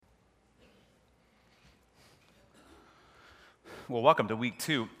Well, welcome to week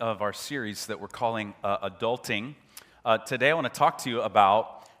 2 of our series that we're calling Adulting. Today I want to talk to you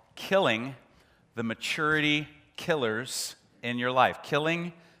about killing the maturity killers in your life.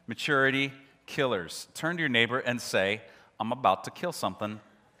 Killing maturity killers. Turn to your neighbor and say, I'm about to kill something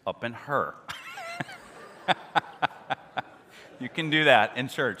up in her. You can do that in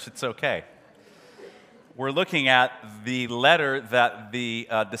church. It's okay. We're looking at the letter that the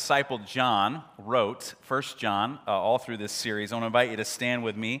disciple John wrote, 1 John, all through this series. I want to invite you to stand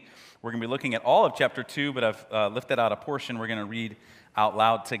with me. We're going to be looking at all of chapter 2, but I've lifted out a portion we're going to read out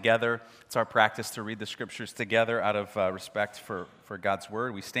loud together. It's our practice to read the scriptures together out of respect for God's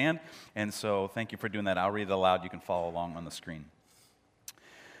word. We stand, and so thank you for doing that. I'll read it aloud. You can follow along on the screen.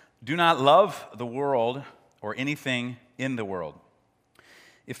 Do not love the world or anything in the world.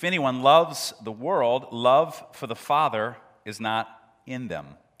 If anyone loves the world, love for the Father is not in them.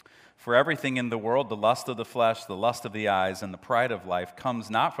 For everything in the world, the lust of the flesh, the lust of the eyes, and the pride of life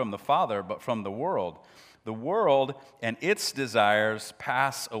comes not from the Father, but from the world. The world and its desires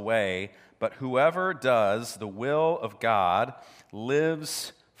pass away, but whoever does the will of God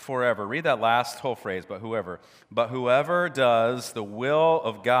lives forever. Read that last whole phrase, but whoever. But whoever does the will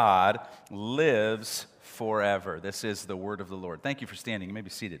of God lives forever. This is the word of the Lord. Thank you for standing. You may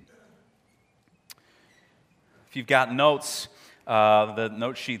be seated. If you've got notes, the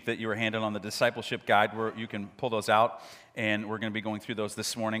note sheet that you were handed on the discipleship guide, where you can pull those out, and we're going to be going through those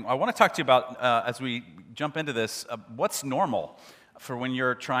this morning. I want to talk to you about, as we jump into this, what's normal for when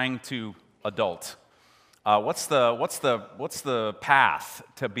you're trying to adult. What's the path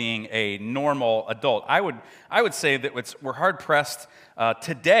to being a normal adult? I would say that we're hard pressed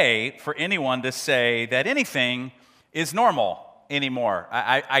today for anyone to say that anything is normal anymore.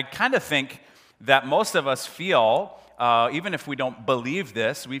 I kind of think that most of us feel, even if we don't believe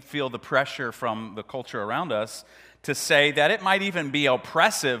this, we feel the pressure from the culture around us to say that it might even be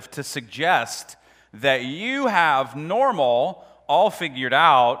oppressive to suggest that you have normal all figured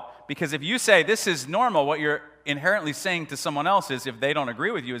out. Because if you say this is normal, what you're inherently saying to someone else is, if they don't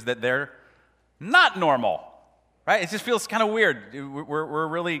agree with you, is that they're not normal, right? It just feels kind of weird. We're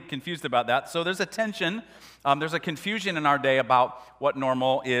really confused about that. So there's a tension, there's a confusion in our day about what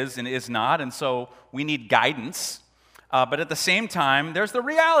normal is and is not, and so we need guidance. But at the same time, there's the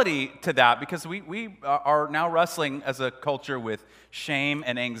reality to that, because we are now wrestling as a culture with shame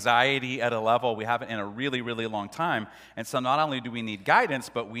and anxiety at a level we haven't in a really, really long time. And so not only do we need guidance,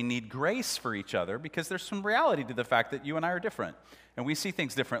 but we need grace for each other, because there's some reality to the fact that you and I are different. And we see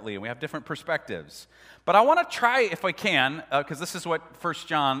things differently, and we have different perspectives. But I want to try, if I can, because this is what 1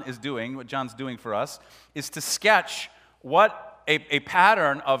 John is doing, what John's doing for us, is to sketch what a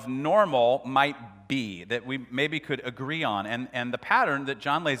pattern of normal might be that we maybe could agree on. And the pattern that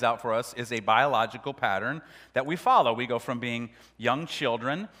John lays out for us is a biological pattern that we follow. We go from being young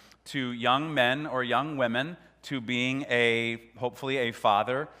children to young men or young women to being hopefully a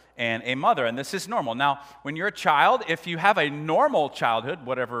father and a mother. And this is normal. Now, when you're a child, if you have a normal childhood,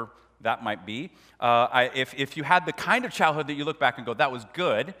 whatever that might be, if you had the kind of childhood that you look back and go, that was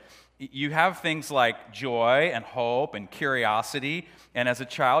good, you have things like joy and hope and curiosity, and as a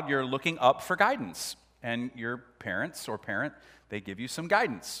child, you're looking up for guidance. And your parents or parent, they give you some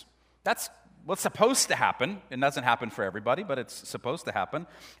guidance. That's what's supposed to happen. It doesn't happen for everybody, but it's supposed to happen.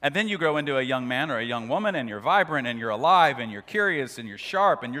 And then you grow into a young man or a young woman, and you're vibrant, and you're alive, and you're curious, and you're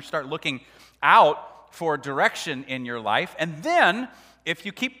sharp, and you start looking out for direction in your life. And then, if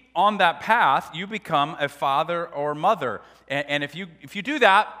you keep on that path, you become a father or mother. And if you do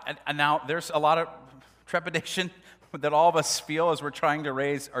that, and now there's a lot of trepidation that all of us feel as we're trying to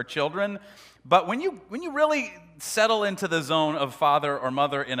raise our children. But when you really settle into the zone of father or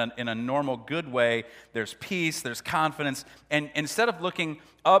mother in a normal, good way, there's peace, there's confidence. And instead of looking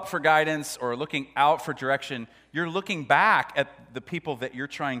up for guidance or looking out for direction, you're looking back at the people that you're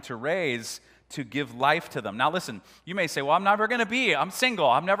trying to raise to give life to them. Now listen, you may say, well, I'm single,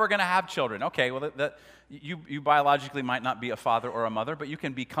 I'm never going to have children. Okay, well, you biologically might not be a father or a mother, but you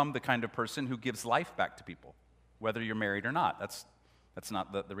can become the kind of person who gives life back to people, whether you're married or not. That's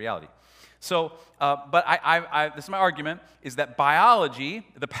not the reality. So, but this is my argument, is that biology,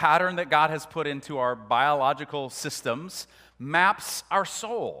 the pattern that God has put into our biological systems, maps our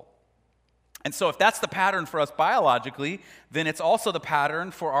soul. And so if that's the pattern for us biologically, then it's also the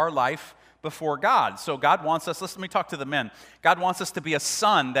pattern for our life before God. So God wants us, let me talk to the men. God wants us to be a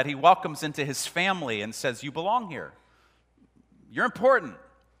son that he welcomes into his family and says, you belong here. You're important.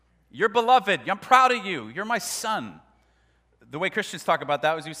 You're beloved. I'm proud of you. You're my son. The way Christians talk about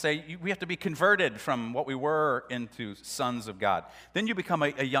that is you say we have to be converted from what we were into sons of God. Then you become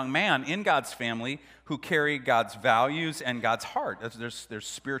a young man in God's family who carry God's values and God's heart. There's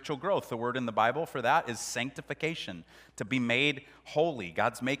spiritual growth. The word in the Bible for that is sanctification, to be made holy.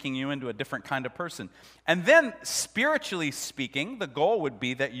 God's making you into a different kind of person. And then, spiritually speaking, the goal would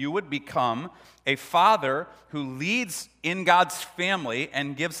be that you would become a father who leads in God's family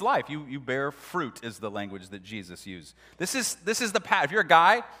and gives life. You bear fruit is the language that Jesus used. This is the pattern. If you're a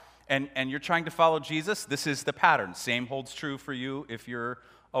guy and you're trying to follow Jesus, this is the pattern. Same holds true for you if you're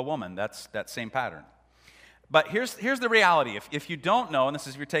a woman. That's that same pattern. But here's the reality. If you don't know, and this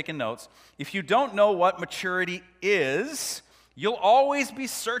is if you're taking notes, if you don't know what maturity is, you'll always be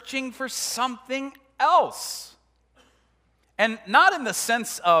searching for something else. And not in the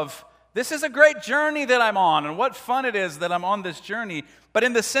sense of, this is a great journey that I'm on, and what fun it is that I'm on this journey, but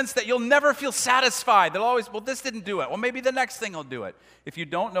in the sense that you'll never feel satisfied. They'll always, well, this didn't do it. Well, maybe the next thing will do it. If you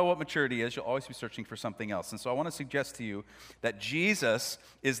don't know what maturity is, you'll always be searching for something else. And so I want to suggest to you that Jesus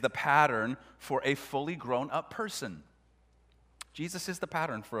is the pattern for a fully grown-up person. Jesus is the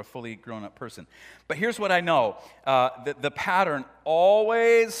pattern for a fully grown-up person. But here's what I know. The pattern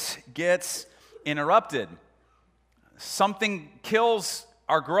always gets interrupted. Something kills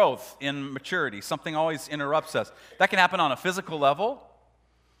our growth in maturity. Something always interrupts us. That can happen on a physical level.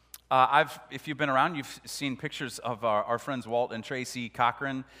 If you've been around, you've seen pictures of our friends Walt and Tracy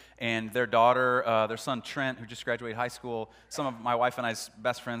Cochran and their daughter, their son Trent, who just graduated high school. Some of my wife and I's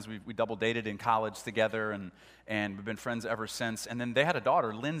best friends, we double dated in college together, and we've been friends ever since. And then they had a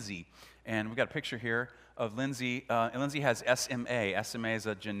daughter, Lindsay, and we got a picture here of Lindsay. Lindsay has SMA. SMA is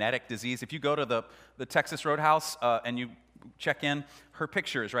a genetic disease. If you go to the Texas Roadhouse and you check in, her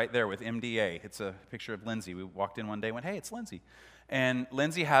picture is right there with MDA. It's a picture of Lindsay. We walked in one day and went, hey, it's Lindsay. And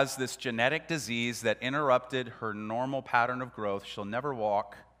Lindsay has this genetic disease that interrupted her normal pattern of growth. She'll never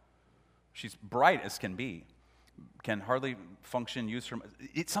walk. She's bright as can be. Can hardly function, use her...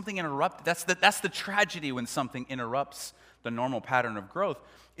 It's something interrupted. That's the tragedy when something interrupts the normal pattern of growth,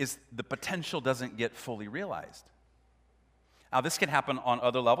 is the potential doesn't get fully realized. Now, this can happen on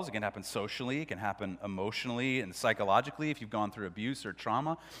other levels. It can happen socially. It can happen emotionally and psychologically. If you've gone through abuse or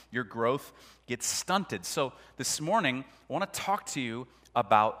trauma, your growth gets stunted. So this morning, I want to talk to you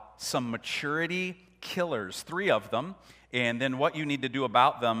about some maturity killers, 3 of them, and then what you need to do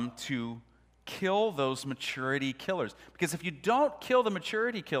about them to kill those maturity killers. Because if you don't kill the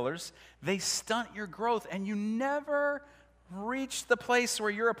maturity killers, they stunt your growth, and you never reach the place where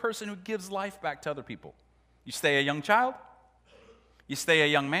you're a person who gives life back to other people. You stay a young child. You stay a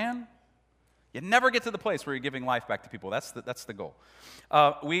young man, you never get to the place where you're giving life back to people. That's the goal.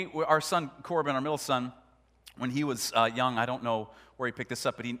 Our son, Corbin, our middle son, when he was young, I don't know where he picked this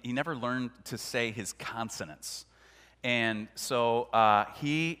up, but he never learned to say his consonants. And so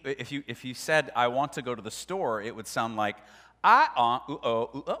if you said, I want to go to the store, it would sound like,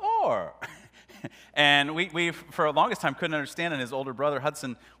 or. And we, for the longest time, couldn't understand, and his older brother,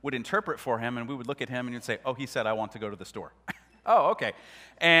 Hudson, would interpret for him, and we would look at him, and he'd say, oh, he said, I want to go to the store. Oh, okay.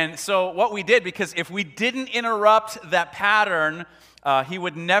 And so what we did, because if we didn't interrupt that pattern, he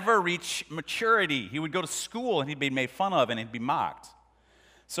would never reach maturity. He would go to school and he'd be made fun of and he'd be mocked.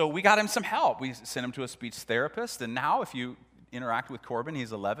 So we got him some help. We sent him to a speech therapist, and now if you interact with Corbin,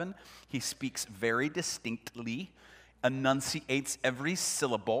 he's 11, he speaks very distinctly, enunciates every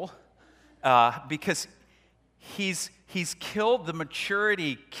syllable, because he's killed the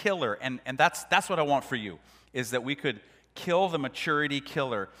maturity killer, and that's what I want for you, is that we could kill the maturity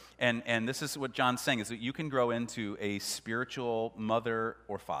killer. And this is what John's saying, is that you can grow into a spiritual mother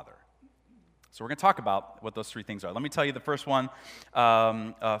or father. So we're going to talk about what those 3 things are. Let me tell you the first one.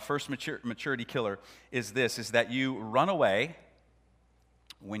 First maturity killer is that you run away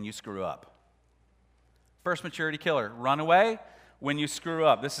when you screw up. First maturity killer, run away when you screw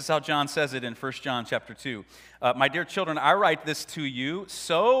up. This is how John says it in 1 John chapter 2. My dear children, I write this to you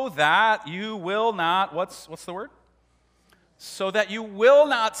so that you will not, what's the word? So that you will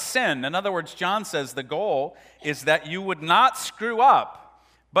not sin. In other words, John says the goal is that you would not screw up.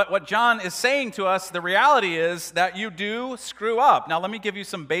 But what John is saying to us, the reality is that you do screw up. Now, let me give you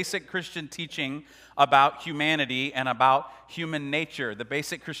some basic Christian teaching about humanity and about human nature. The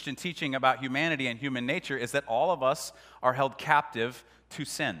basic Christian teaching about humanity and human nature is that all of us are held captive to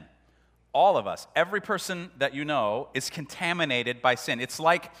sin. All of us, every person that you know, is contaminated by sin. It's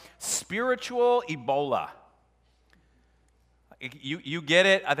like spiritual Ebola. You get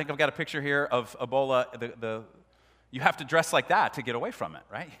it. I think I've got a picture here of Ebola. You have to dress like that to get away from it,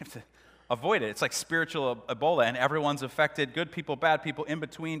 right? You have to avoid it. It's like spiritual Ebola, and everyone's affected, good people, bad people, in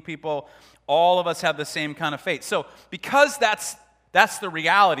between people. All of us have the same kind of fate. So because that's the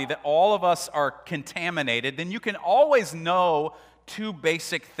reality, that all of us are contaminated, then you can always know two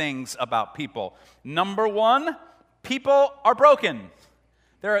basic things about people. Number one, people are broken.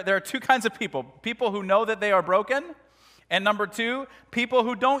 There are two kinds of people. People who know that they are broken, and number two, people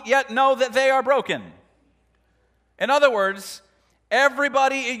who don't yet know that they are broken. In other words,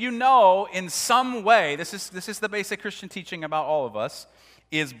 everybody you know in some way, this is the basic Christian teaching about all of us,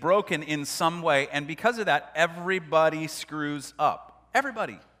 is broken in some way, and because of that, everybody screws up.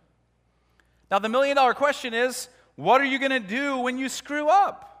 Everybody. Now, the million-dollar question is, what are you going to do when you screw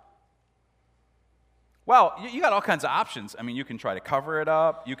up? Well, you got all kinds of options. I mean, you can try to cover it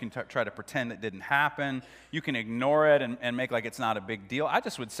up. You can try to pretend it didn't happen. You can ignore it and make like it's not a big deal. I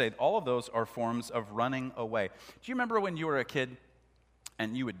just would say all of those are forms of running away. Do you remember when you were a kid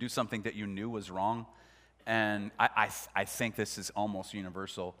and you would do something that you knew was wrong? And I think this is almost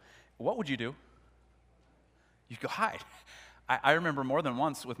universal. What would you do? You'd go hide. I remember more than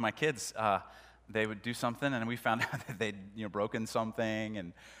once with my kids, they would do something and we found out that they'd broken something,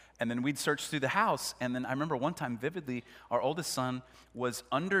 and then we'd search through the house. And then I remember one time vividly, our oldest son was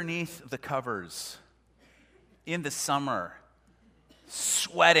underneath the covers in the summer,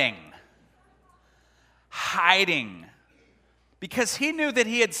 sweating, hiding, because he knew that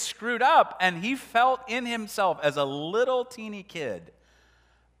he had screwed up, and he felt in himself as a little teeny kid,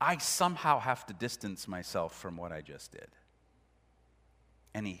 I somehow have to distance myself from what I just did.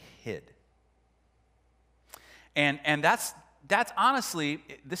 And he hid. And that's honestly,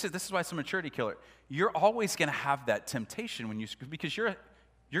 this is why it's a maturity killer. You're always going to have that temptation when because you're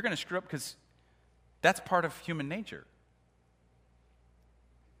going to screw up, because that's part of human nature.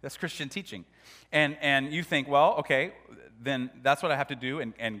 That's Christian teaching. And you think, well, okay, then that's what I have to do,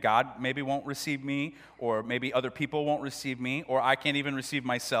 and God maybe won't receive me, or maybe other people won't receive me, or I can't even receive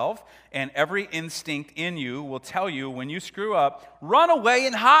myself. And every instinct in you will tell you when you screw up, run away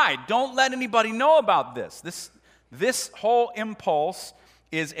and hide. Don't let anybody know about this. This whole impulse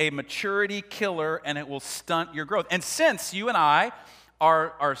is a maturity killer, and it will stunt your growth. And since you and I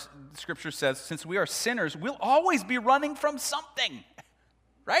our Scripture says, since we are sinners, we'll always be running from something,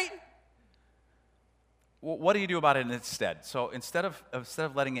 right? Well, what do you do about it instead? So instead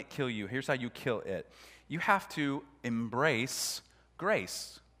of letting it kill you, here's how you kill it. You have to embrace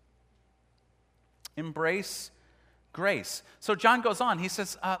grace. Embrace grace. So John goes on. He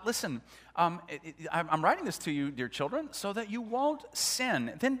says, listen, I'm writing this to you, dear children, so that you won't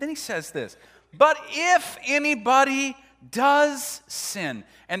sin. Then he says this, but if anybody does sin,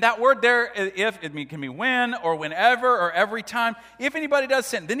 and that word there, if, it can be when or whenever or every time, if anybody does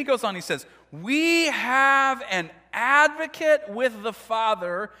sin, then he goes on, he says, we have an advocate with the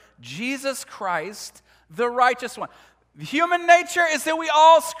Father, Jesus Christ, the righteous one. Human nature is that we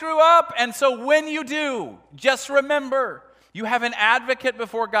all screw up, and so when you do, just remember, you have an advocate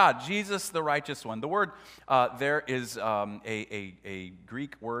before God, Jesus the righteous one. The word there is a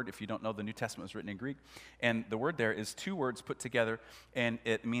Greek word. If you don't know, the New Testament was written in Greek. And the word there is two words put together, and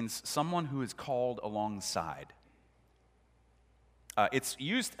it means someone who is called alongside. It's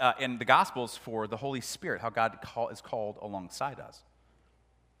used in the Gospels for the Holy Spirit, how God is called alongside us.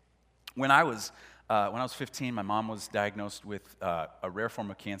 When I was 15, my mom was diagnosed with a rare form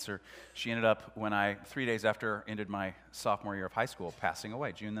of cancer. She ended up, 3 days after ended my sophomore year of high school, passing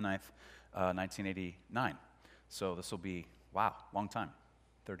away, June the 9th, 1989. So this will be, long time,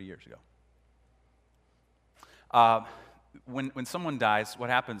 30 years ago. When someone dies,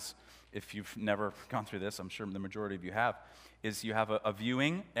 what happens, if you've never gone through this, I'm sure the majority of you have, is you have a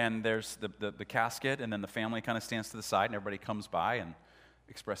viewing, and there's the casket, and then the family kind of stands to the side, and everybody comes by and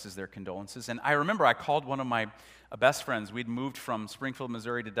expresses their condolences. And I remember I called one of my best friends. We'd moved from Springfield,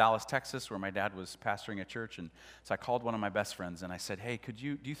 Missouri to Dallas, Texas, where my dad was pastoring a church. And so I called one of my best friends, and I said, hey,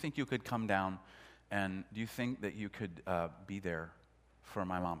 do you think you could come down, and do you think that you could be there for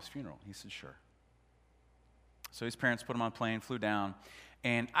my mom's funeral? He said, sure. So his parents put him on a plane, flew down.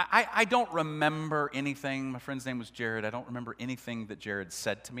 And I don't remember anything. My friend's name was Jared. I don't remember anything that Jared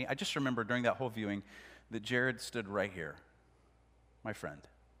said to me. I just remember during that whole viewing that Jared stood right here. My friend.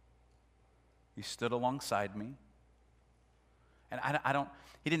 He stood alongside me. And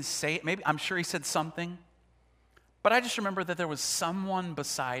he didn't say it. Maybe, I'm sure he said something. But I just remember that there was someone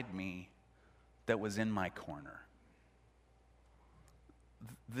beside me that was in my corner.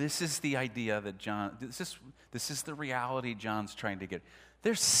 This is the idea that this is the reality John's trying to get.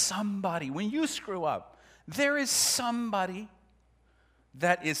 There's somebody, when you screw up, there is somebody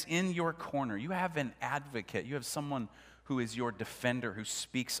that is in your corner. You have an advocate. You have someone who is your defender, who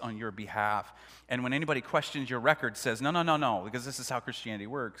speaks on your behalf. And when anybody questions your record, says, no, because this is how Christianity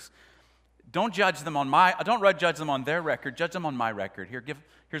works. Don't judge them on their record. Judge them on my record.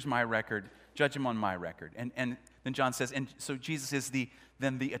 Here's my record. Judge them on my record. And then John says, and so Jesus is the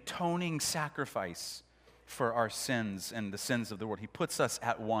atoning sacrifice for our sins and the sins of the world. He puts us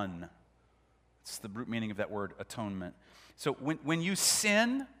at one. It's the root meaning of that word, atonement. So when you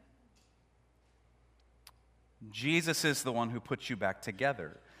sin, Jesus is the one who puts you back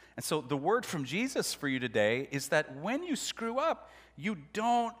together. And so the word from Jesus for you today is that when you screw up, you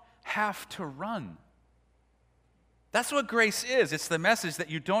don't have to run. That's what grace is. It's the message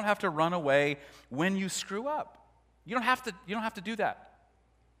that you don't have to run away when you screw up. You don't have to do that.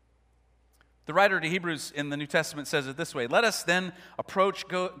 The writer to Hebrews in the New Testament says it this way: let us then approach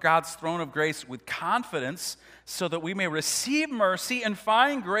God's throne of grace with confidence so that we may receive mercy and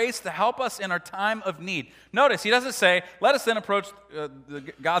find grace to help us in our time of need. Notice, he doesn't say, let us then approach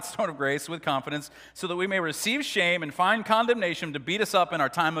God's throne of grace with confidence so that we may receive shame and find condemnation to beat us up in our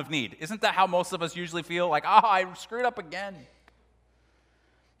time of need. Isn't that how most of us usually feel? Like, I screwed up again.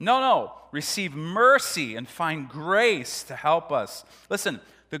 No. Receive mercy and find grace to help us. Listen,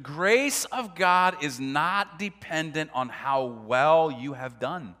 the grace of God is not dependent on how well you have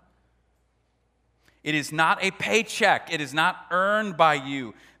done. It is not a paycheck. It is not earned by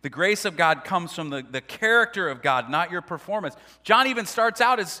you. The grace of God comes from the character of God, not your performance. John even starts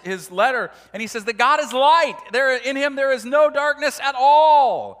out his letter, and he says that God is light. In him there is no darkness at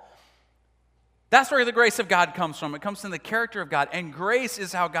all. That's where the grace of God comes from. It comes from the character of God. And grace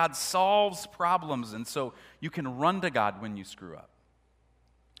is how God solves problems. And so you can run to God when you screw up.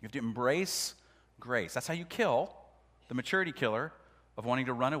 You have to embrace grace. That's how you kill the maturity killer of wanting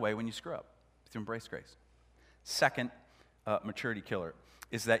to run away when you screw up. You have to embrace grace. Second maturity killer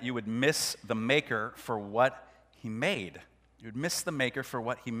is that you would miss the maker for what he made. You would miss the maker for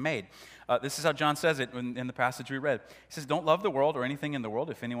what he made. This is how John says it in the passage we read. He says, don't love the world or anything in the world.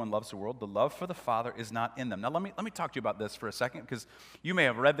 If anyone loves the world, the love for the Father is not in them. Now let me talk to you about this for a second, because you may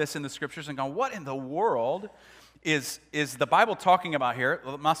have read this in the scriptures and gone, what in the world is the Bible talking about here?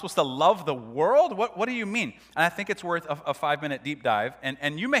 Am I supposed to love the world? What do you mean? And I think it's worth a 5-minute deep dive.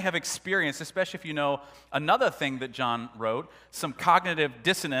 And you may have experienced, especially if you know another thing that John wrote, some cognitive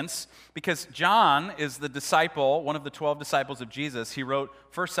dissonance, because John is the disciple, one of the 12 disciples of Jesus. He wrote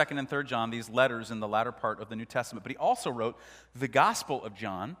 1st, 2nd, and 3rd John, these letters in the latter part of the New Testament. But he also wrote the Gospel of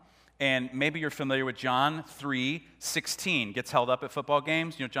John. And maybe you're familiar with John 3:16. Gets held up at football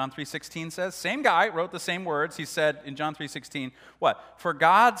games. You know, John 3:16 says, same guy wrote the same words. He said in John 3:16, what? For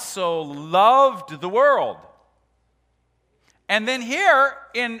God so loved the world. And then here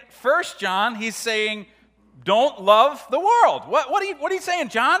in 1 John, he's saying, don't love the world. What are you saying,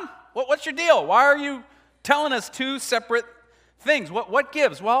 John? What's your deal? Why are you telling us two separate things? What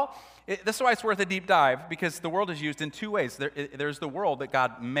gives? Well, this is why it's worth a deep dive, because the world is used in two ways. There's the world that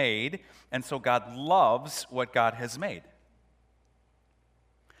God made, and so God loves what God has made.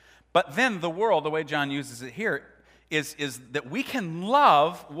 But then the world, the way John uses it here, is that we can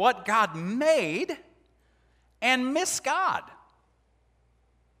love what God made and miss God.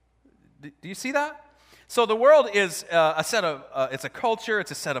 Do you see that? So the world is it's a culture,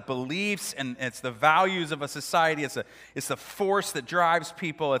 it's a set of beliefs, and it's the values of a society. It's the force that drives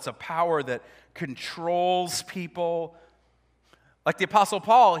people. It's a power that controls people. Like the Apostle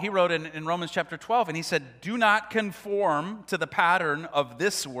Paul, he wrote in Romans chapter 12, and he said, do not conform to the pattern of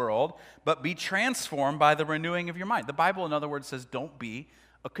this world, but be transformed by the renewing of your mind. The Bible, in other words, says don't be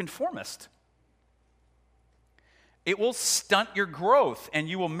a conformist. It will stunt your growth, and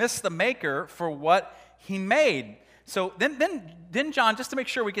you will miss the maker for what he made. So then John, just to make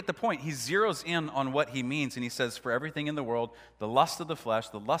sure we get the point, he zeroes in on what he means, and he says, for everything in the world, the lust of the flesh,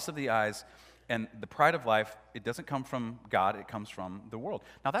 the lust of the eyes, and the pride of life, it doesn't come from God, it comes from the world.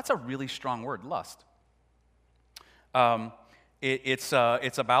 Now that's a really strong word, lust. It's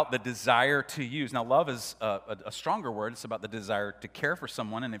about the desire to use. Now love is a stronger word. It's about the desire to care for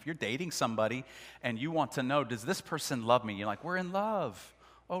someone, and if you're dating somebody and you want to know, does this person love me? You're like, we're in love.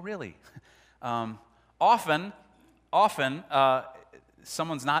 Oh, really? Often,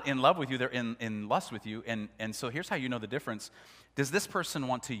 someone's not in love with you, they're in lust with you, and so here's how you know the difference. Does this person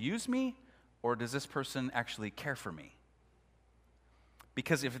want to use me, or does this person actually care for me?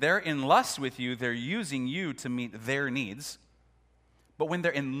 Because if they're in lust with you, they're using you to meet their needs, but when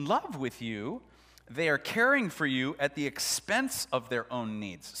they're in love with you, they are caring for you at the expense of their own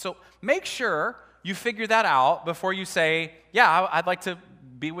needs. So make sure you figure that out before you say, yeah, I'd like to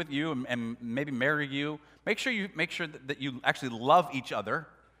be with you and maybe marry you. Make sure that you actually love each other,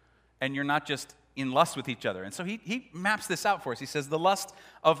 and you're not just in lust with each other. And so he maps this out for us. He says the lust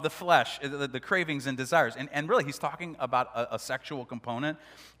of the flesh, the cravings and desires. And really, he's talking about a sexual component.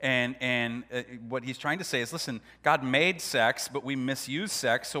 And what he's trying to say is, listen, God made sex, but we misuse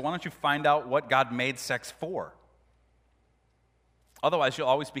sex. So why don't you find out what God made sex for? Otherwise, you'll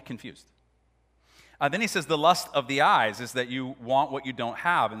always be confused. Then he says the lust of the eyes is that you want what you don't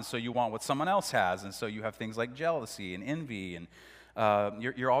have, and so you want what someone else has. And so you have things like jealousy and envy, and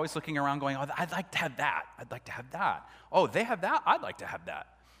you're always looking around going, oh, I'd like to have that. I'd like to have that. Oh, they have that? I'd like to have that.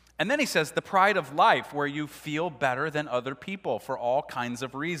 And then he says the pride of life, where you feel better than other people for all kinds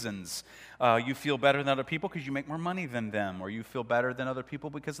of reasons. You feel better than other people because you make more money than them, or you feel better than other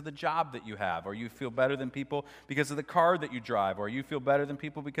people because of the job that you have, or you feel better than people because of the car that you drive, or you feel better than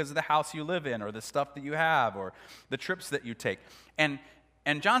people because of the house you live in, or the stuff that you have, or the trips that you take. And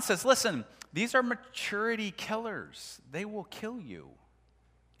John says, listen, these are maturity killers. They will kill you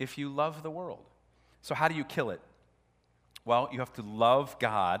if you love the world. So how do you kill it? Well, you have to love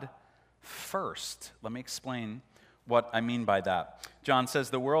God first. Let me explain what I mean by that. John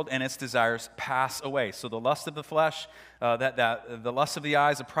says the world and its desires pass away. So the lust of the flesh, the lust of the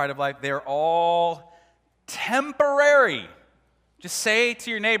eyes, the pride of life, they're all temporary. Just say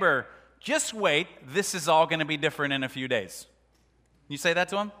to your neighbor, just wait, this is all going to be different in a few days. You say that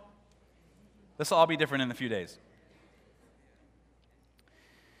to him? This will all be different in a few days.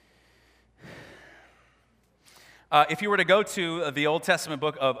 If you were to go to the Old Testament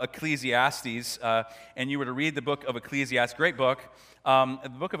book of Ecclesiastes, and you were to read the book of Ecclesiastes, great book, the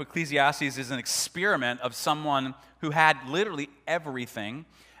book of Ecclesiastes is an experiment of someone who had literally everything,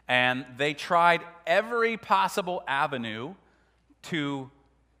 and they tried every possible avenue to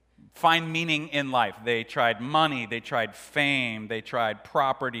find meaning in life. They tried money, they tried fame, they tried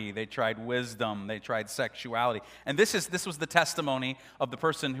property, they tried wisdom, they tried sexuality. And this was the testimony of the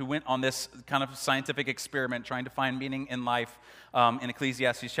person who went on this kind of scientific experiment trying to find meaning in life in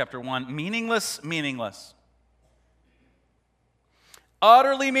Ecclesiastes chapter 1. Meaningless, meaningless.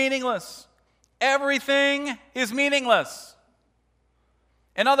 Utterly meaningless. Everything is meaningless.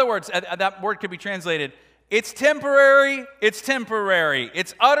 In other words, that word could be translated, it's temporary, it's temporary.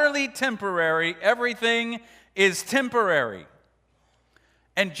 It's utterly temporary. Everything is temporary.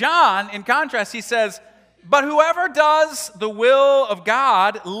 And John, in contrast, he says, but whoever does the will of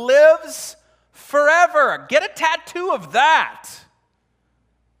God lives forever. Get a tattoo of that.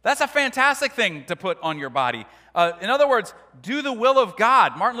 That's a fantastic thing to put on your body. In other words, do the will of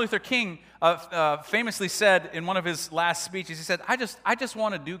God. Martin Luther King famously said in one of his last speeches, he said, I just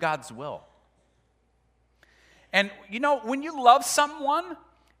want to do God's will. And, you know, when you love someone,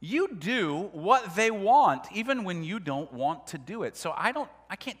 you do what they want, even when you don't want to do it. So I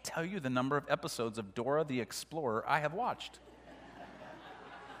can't tell you the number of episodes of Dora the Explorer I have watched.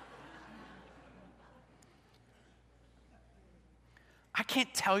 I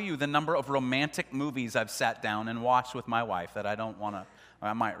can't tell you the number of romantic movies I've sat down and watched with my wife that I don't want to,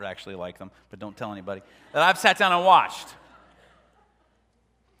 I might actually like them, but don't tell anybody, that I've sat down and watched.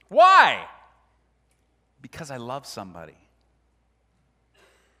 Why? Because I love somebody.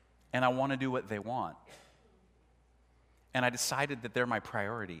 And I want to do what they want. And I decided that they're my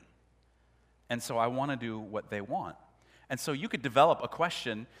priority. And so I want to do what they want. And so you could develop a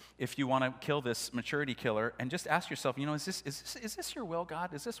question if you want to kill this maturity killer and just ask yourself, you know, is this your will,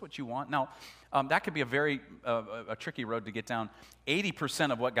 God? Is this what you want? Now, that could be a very a tricky road to get down.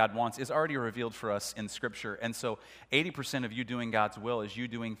 80% of what God wants is already revealed for us in Scripture. And so 80% of you doing God's will is you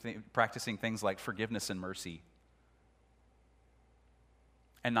practicing things like forgiveness and mercy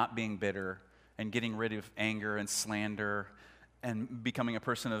and not being bitter and getting rid of anger and slander and becoming a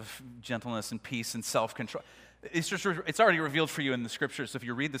person of gentleness and peace and self-control. It's already revealed for you in the Scriptures. So if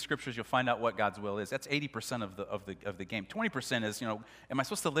you read the Scriptures, you'll find out what God's will is. That's 80% of the game. 20% is, you know, am I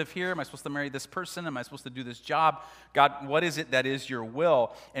supposed to live here? Am I supposed to marry this person? Am I supposed to do this job? God, what is it that is your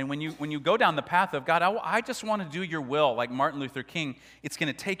will? And when you go down the path of God, I just want to do your will, like Martin Luther King, it's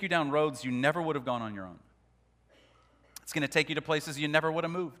going to take you down roads you never would have gone on your own. It's going to take you to places you never would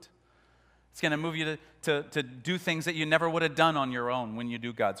have moved. It's going to move you to do things that you never would have done on your own when you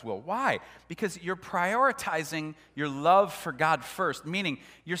do God's will. Why? Because you're prioritizing your love for God first, meaning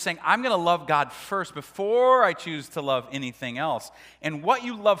you're saying, I'm going to love God first before I choose to love anything else. And what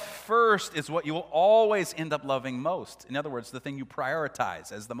you love first is what you will always end up loving most. In other words, the thing you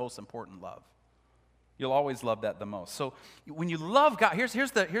prioritize as the most important love. You'll always love that the most. So when you love God,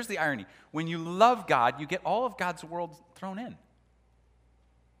 here's the irony. When you love God, you get all of God's world thrown in.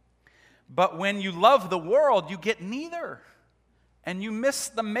 But when you love the world, you get neither. And you miss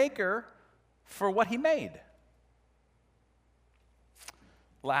the maker for what he made.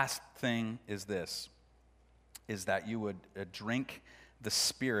 last thing is this, is that you would drink the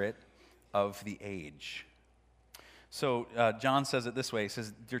spirit of the age. So John says it this way. He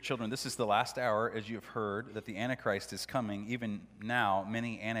says, "Dear children, this is the last hour, as you have heard, that the Antichrist is coming. Even now,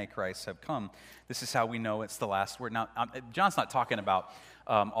 many Antichrists have come. This is how we know it's the last word." Now, John's not talking about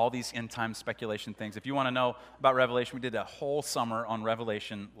all these end-time speculation things. If you want to know about Revelation, we did a whole summer on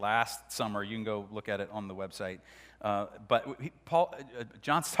Revelation last summer. You can go look at it on the website.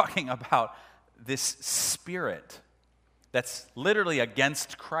 John's talking about this spirit that's literally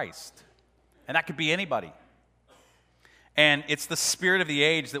against Christ. And that could be anybody. And it's the spirit of the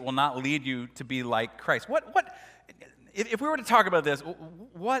age that will not lead you to be like Christ. If we were to talk about this,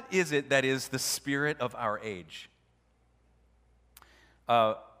 what is it that is the spirit of our age?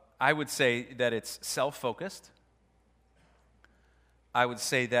 I would say that it's self-focused. I would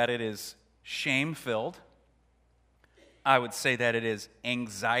say that it is shame-filled. I would say that it is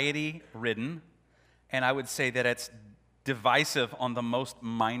anxiety-ridden. And I would say that it's divisive on the most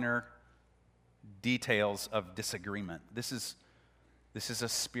minor details of disagreement. This is a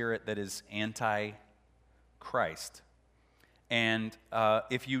spirit that is anti-Christ. And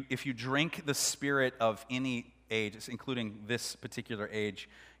if you drink the spirit of any age, including this particular age,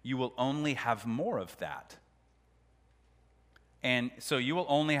 you will only have more of that. And so you will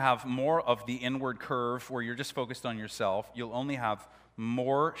only have more of the inward curve where you're just focused on yourself. You'll only have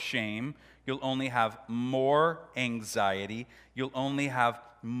more shame. You'll only have more anxiety. You'll only have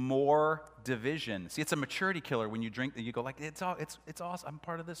more division. See, it's a maturity killer when you drink. You go like, it's awesome. I'm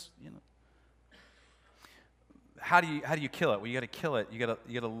part of this. How do you kill it? Well, you got to kill it. You got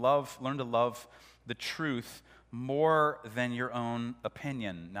to learn to love the truth more than your own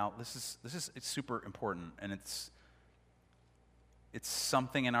opinion. Now, it's super important, and it's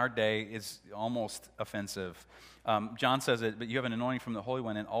something in our day is almost offensive. John says it, but you have an anointing from the Holy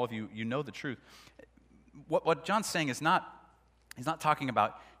One, and all of you know the truth. What John's saying is he's not talking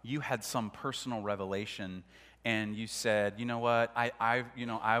about you had some personal revelation and you said, you know what,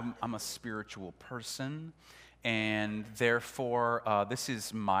 I'm a spiritual person, and therefore this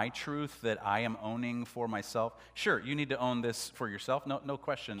is my truth that I am owning for myself. Sure, you need to own this for yourself, no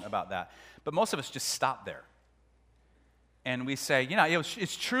question about that. But most of us just stop there. And we say,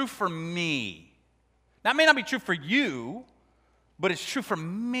 it's true for me. That may not be true for you, but it's true for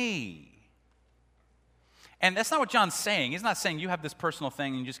me. And that's not what John's saying. He's not saying you have this personal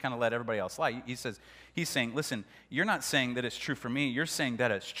thing and you just kind of let everybody else lie. He's saying, listen, you're not saying that it's true for me. You're saying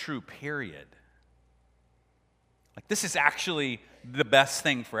that it's true, period. Like, this is actually the best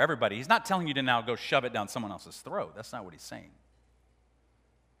thing for everybody. He's not telling you to now go shove it down someone else's throat. That's not what he's saying.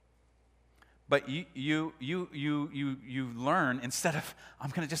 But you learn, instead of,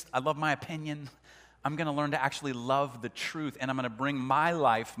 I love my opinion, I'm going to learn to actually love the truth, and I'm going to bring my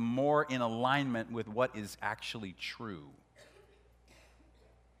life more in alignment with what is actually true.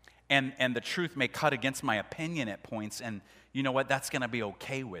 And the truth may cut against my opinion at points, and you know what? That's going to be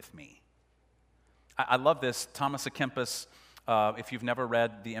okay with me. I love this. Thomas à Kempis, if you've never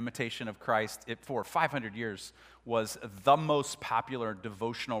read The Imitation of Christ, it for 500 years was the most popular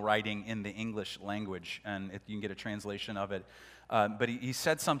devotional writing in the English language, and you can get a translation of it. But he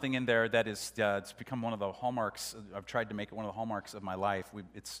said something in there that is it's become one of the hallmarks. I've tried to make it one of the hallmarks of my life.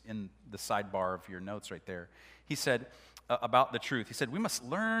 It's in the sidebar of your notes right there. He said about the truth, he said, we must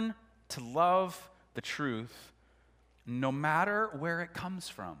learn to love the truth no matter where it comes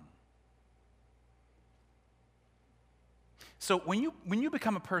from. So when you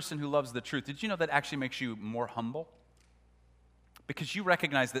become a person who loves the truth, did you know that actually makes you more humble? Because you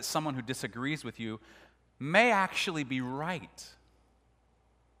recognize that someone who disagrees with you may actually be right.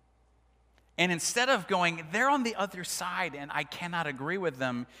 And instead of going, they're on the other side and I cannot agree with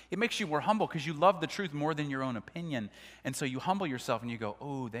them, it makes you more humble because you love the truth more than your own opinion. And so you humble yourself and you go,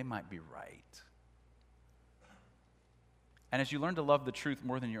 oh, they might be right. And as you learn to love the truth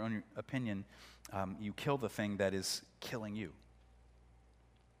more than your own opinion, you kill the thing that is killing you.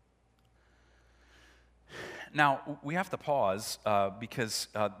 Now, we have to pause because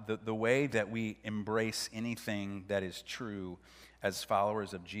the way that we embrace anything that is true as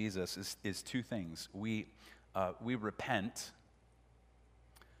followers of Jesus is two things. We repent,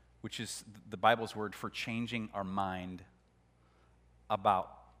 which is the Bible's word for changing our mind about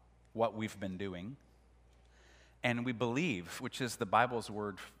what we've been doing. And we believe, which is the Bible's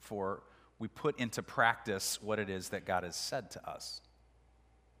word for we put into practice what it is that God has said to us.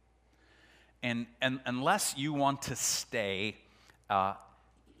 And unless you want to stay an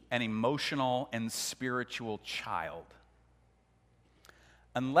emotional and spiritual child,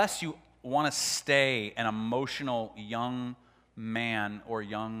 unless you want to stay an emotional young man or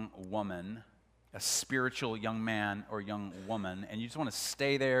young woman, a spiritual young man or young woman, and you just want to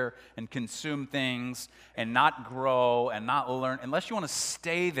stay there and consume things and not grow and not learn, unless you want to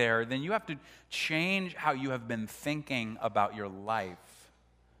stay there, then you have to change how you have been thinking about your life.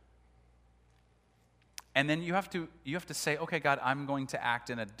 And then you have to say, okay, God, I'm going to act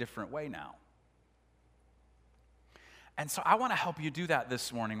in a different way now. And so I want to help you do that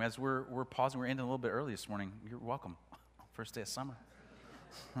this morning as we're pausing. We're ending a little bit early this morning. You're welcome. First day of summer.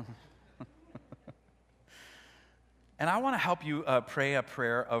 And I want to help you pray a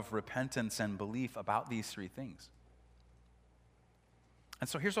prayer of repentance and belief about these three things. And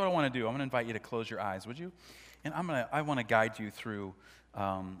so here's what I want to do. I'm going to invite you to close your eyes, would you? And I want to guide you through.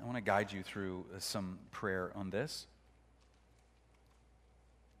 Some prayer on this.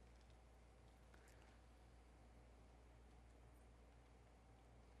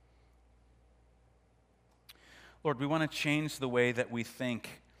 Lord, we want to change the way that we think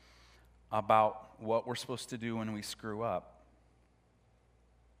about what we're supposed to do when we screw up.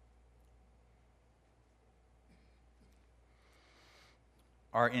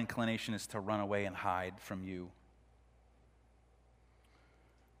 Our inclination is to run away and hide from you.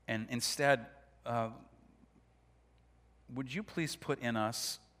 And instead, would you please put in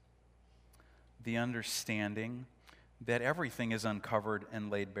us the understanding that everything is uncovered and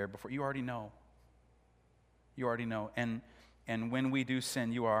laid bare before you. Already know. You already know. And when we do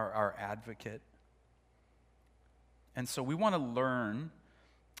sin, you are our advocate. And so we want to learn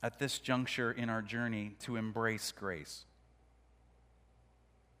at this juncture in our journey to embrace grace.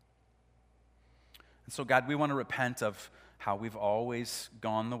 And so, God, we want to repent of how we've always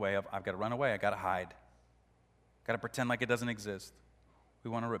gone the way of, I've got to run away, I've got to hide. Got to pretend like it doesn't exist.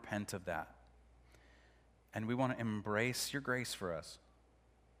 We want to repent of that. And we want to embrace your grace for us.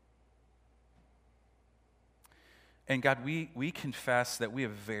 And God, we confess that we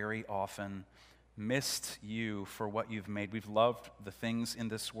have very often missed you for what you've made. We've loved the things in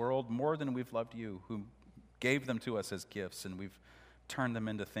this world more than we've loved you, who gave them to us as gifts, and we've turned them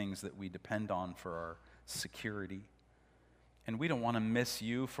into things that we depend on for our security. And we don't want to miss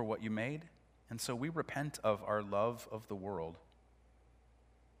you for what you made, and so we repent of our love of the world.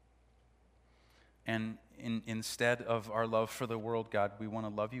 And instead of our love for the world, God, we want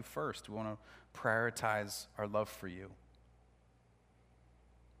to love you first. We want to prioritize our love for you.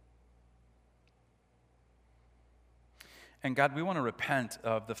 And God, we want to repent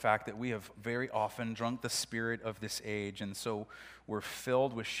of the fact that we have very often drunk the spirit of this age, and so we're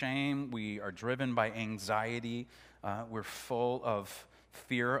filled with shame, we are driven by anxiety, we're full of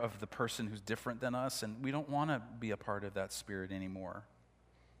fear of the person who's different than us, and we don't want to be a part of that spirit anymore.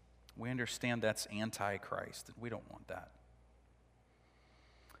 We understand that's anti-Christ, and we don't want that.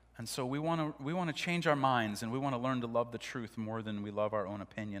 And so we want to change our minds, and we want to learn to love the truth more than we love our own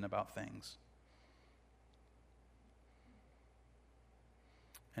opinion about things.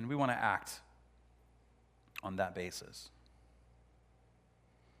 And we want to act on that basis.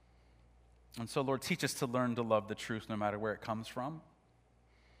 And so, Lord, teach us to learn to love the truth no matter where it comes from.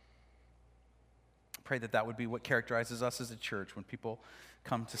 Pray that that would be what characterizes us as a church. When people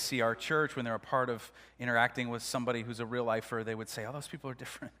come to see our church, when they're a part of interacting with somebody who's a real lifer, they would say, oh, those people are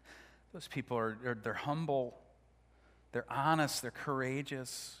different. Those people they're humble, they're honest, they're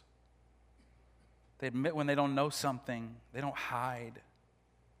courageous. They admit when they don't know something, they don't hide.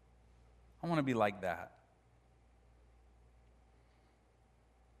 I want to be like that.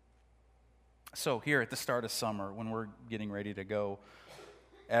 So here at the start of summer, when we're getting ready to go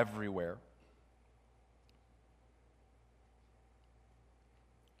everywhere,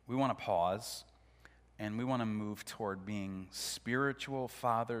 we want to pause and we want to move toward being spiritual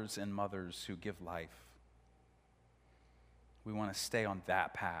fathers and mothers who give life. We want to stay on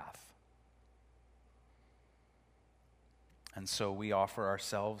that path. And so we offer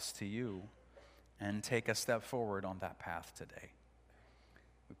ourselves to you and take a step forward on that path today.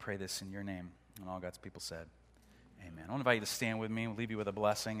 We pray this in your name. And all God's people said, amen. I want to invite you to stand with me. We'll leave you with a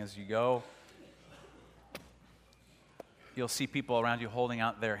blessing as you go. You'll see people around you holding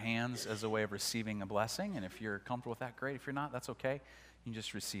out their hands as a way of receiving a blessing. And if you're comfortable with that, great. If you're not, that's okay. You can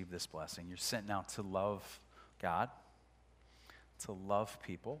just receive this blessing. You're sent now to love God, to love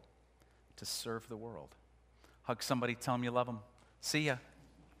people, to serve the world. Hug somebody, tell them you love them. See ya.